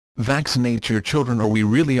Vaccinate your children or we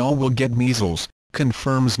really all will get measles,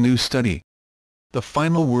 confirms new study. The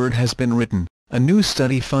final word has been written. A new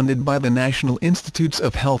study funded by the National Institutes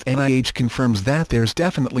of Health (NIH) confirms that there's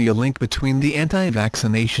definitely a link between the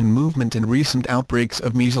anti-vaccination movement and recent outbreaks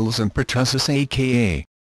of measles and pertussis aka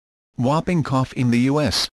whooping cough in the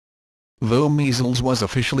U.S. Though measles was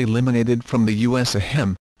officially eliminated from the U.S.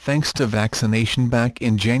 thanks to vaccination back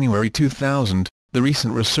in January 2000, the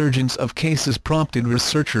recent resurgence of cases prompted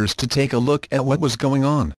researchers to take a look at what was going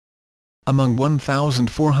on. Among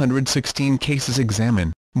 1,416 cases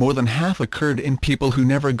examined, more than half occurred in people who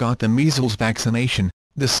never got the measles vaccination,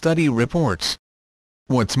 the study reports.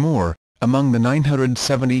 What's more, among the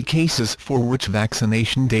 970 cases for which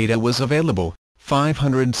vaccination data was available,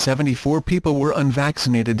 574 people were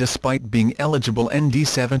unvaccinated despite being eligible and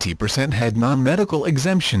 70% had non-medical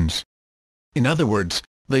exemptions. In other words,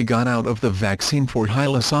 they got out of the vaccine for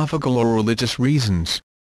philosophical or religious reasons.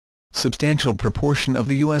 Substantial proportion of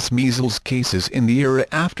the U.S. measles cases in the era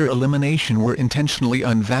after elimination were intentionally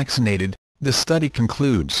unvaccinated, the study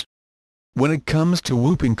concludes. When it comes to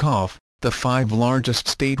whooping cough, the 5 largest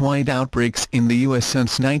statewide outbreaks in the U.S.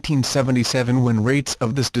 since 1977 when rates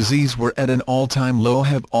of this disease were at an all-time low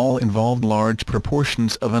have all involved large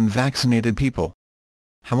proportions of unvaccinated people.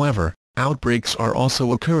 However, outbreaks are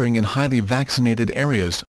also occurring in highly vaccinated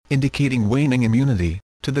areas, indicating waning immunity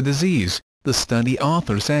to the disease, the study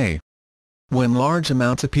authors say. When large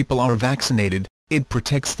amounts of people are vaccinated, it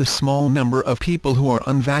protects the small number of people who are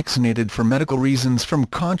unvaccinated for medical reasons from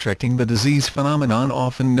contracting the disease phenomenon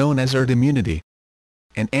often known as herd immunity.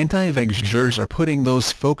 And anti-vaxxers are putting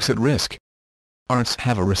those folks at risk. Parents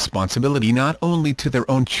have a responsibility not only to their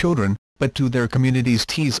own children, but to their communities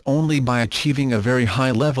too. Only by achieving a very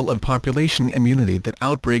high level of population immunity that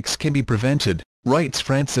outbreaks can be prevented, writes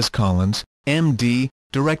Francis Collins, MD,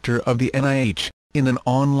 director of the NIH, in an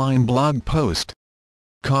online blog post.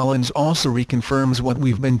 Collins also reconfirms what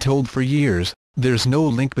we've been told for years, there's no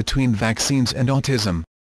link between vaccines and autism.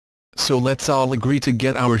 So let's all agree to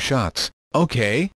get our shots, okay?